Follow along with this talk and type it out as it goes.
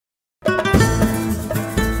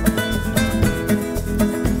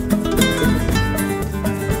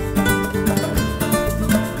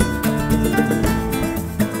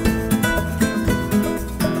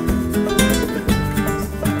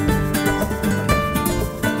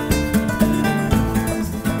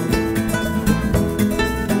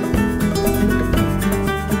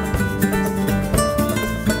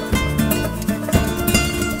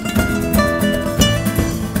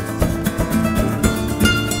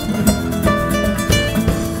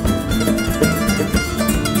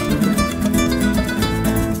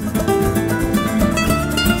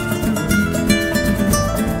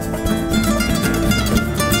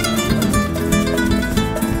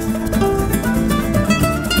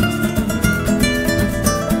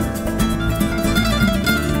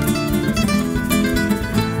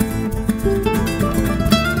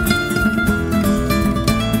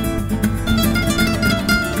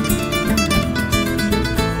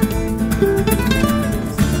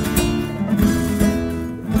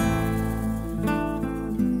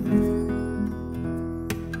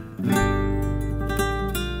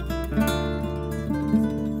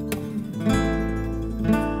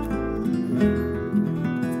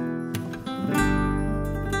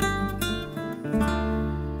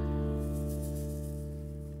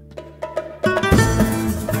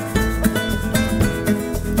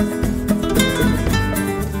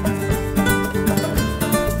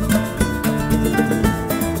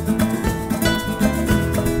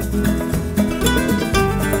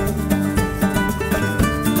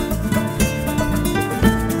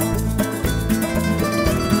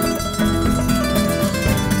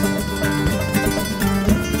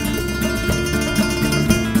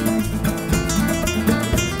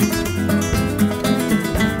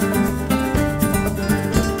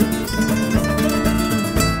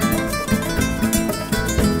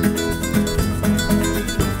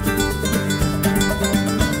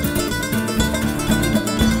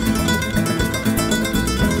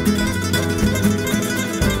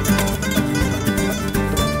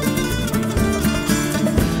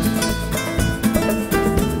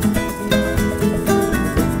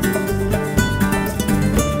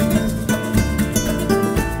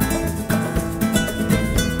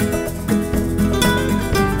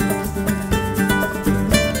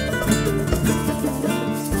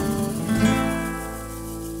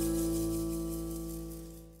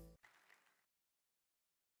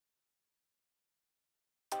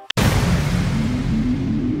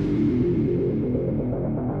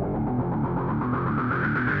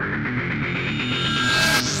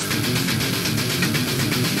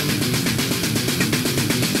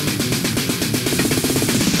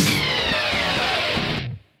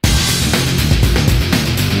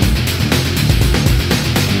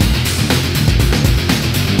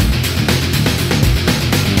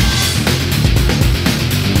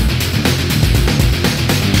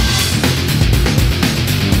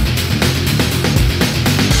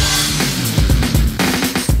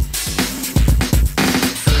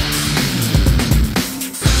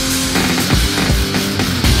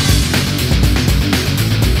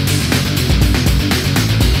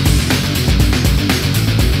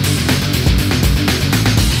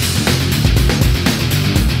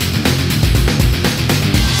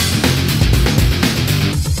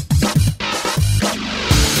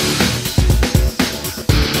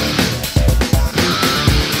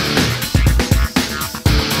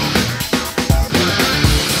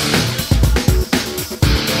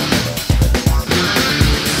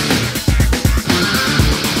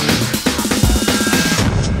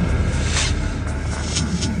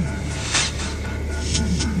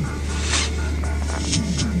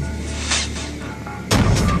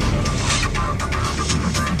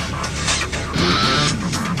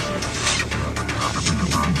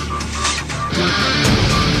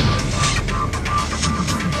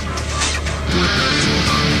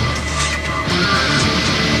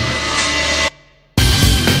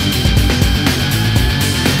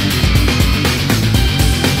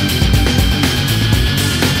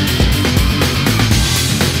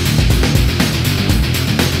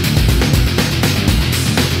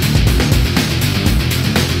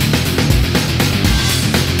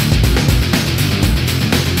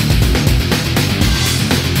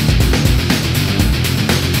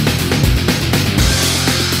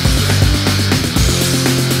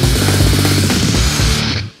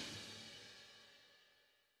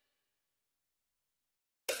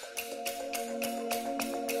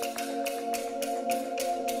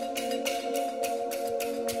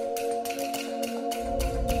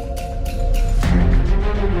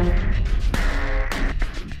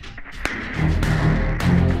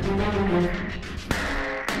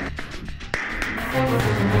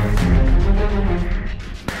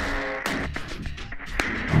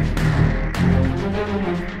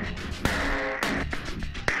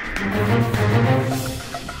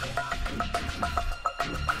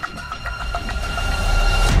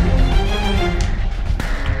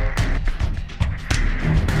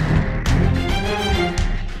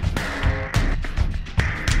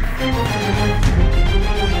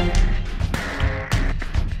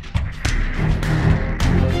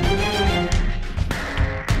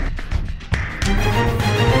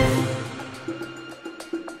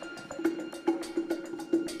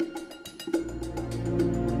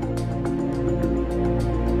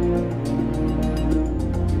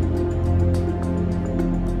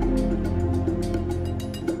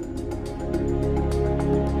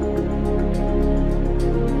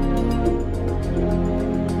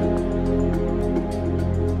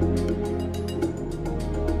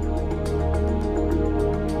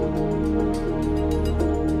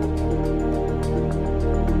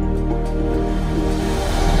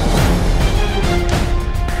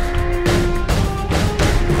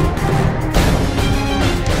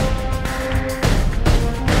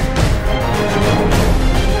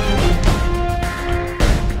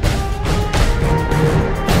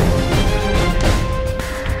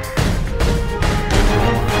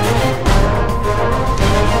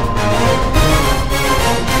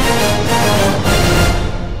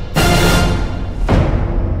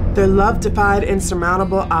Their love defied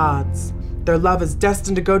insurmountable odds. Their love is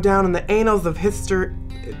destined to go down in the annals of history.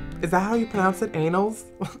 Is that how you pronounce it? Annals?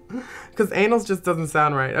 Because annals just doesn't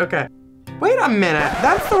sound right. Okay. Wait a minute.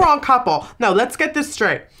 That's the wrong couple. No, let's get this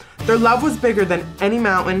straight. Their love was bigger than any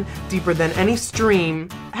mountain, deeper than any stream.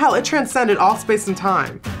 Hell, it transcended all space and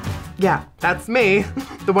time. Yeah, that's me,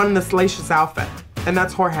 the one in the salacious outfit. And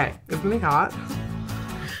that's Jorge. Isn't he hot?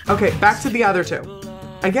 Okay, back to the other two.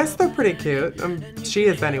 I guess they're pretty cute. She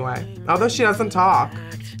is anyway. Although she doesn't talk.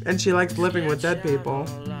 And she likes living with dead people.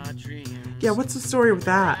 Yeah, what's the story with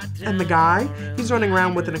that? And the guy? He's running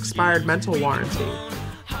around with an expired mental warranty.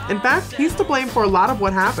 In fact, he's to blame for a lot of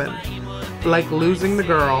what happened. Like losing the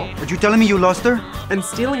girl. Are you telling me you lost her? And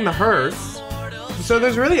stealing the hearse. So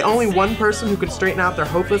there's really only one person who could straighten out their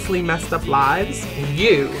hopelessly messed up lives.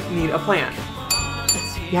 You need a plan.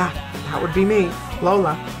 Yeah, that would be me,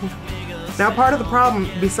 Lola. Now, part of the problem,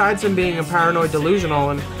 besides him being a paranoid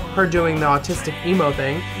delusional and her doing the autistic emo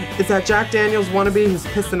thing, is that Jack Daniels wannabe who's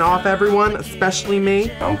pissing off everyone, especially me.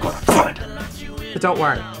 I'm gonna find her. But don't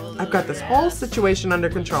worry, I've got this whole situation under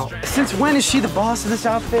control. Since when is she the boss of this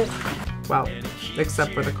outfit? Well,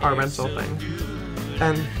 except for the car rental thing.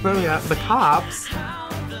 And, oh yeah, the cops.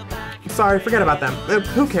 Sorry, forget about them.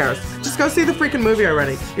 Who cares? Just go see the freaking movie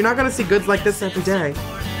already. You're not gonna see goods like this every day.